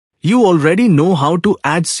You already know how to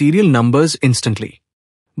add serial numbers instantly.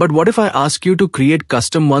 But what if I ask you to create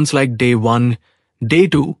custom ones like day 1, day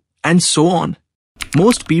 2, and so on?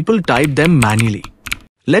 Most people type them manually.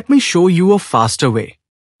 Let me show you a faster way.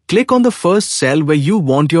 Click on the first cell where you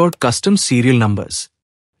want your custom serial numbers.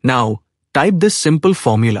 Now, type this simple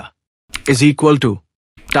formula. Is equal to,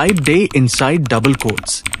 type day inside double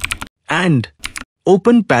quotes, and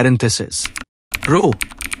open parenthesis, row,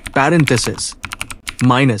 parenthesis,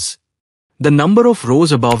 minus, the number of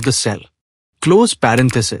rows above the cell, close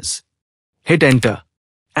parenthesis. Hit enter,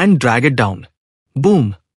 and drag it down.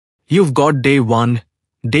 Boom! You've got day 1,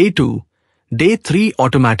 day 2, day 3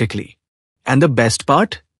 automatically. And the best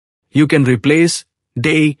part? You can replace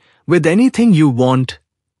day with anything you want,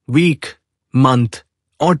 week, month,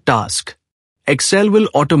 or task. Excel will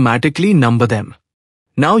automatically number them.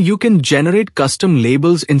 Now you can generate custom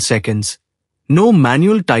labels in seconds. No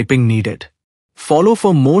manual typing needed. Follow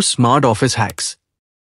for more smart office hacks.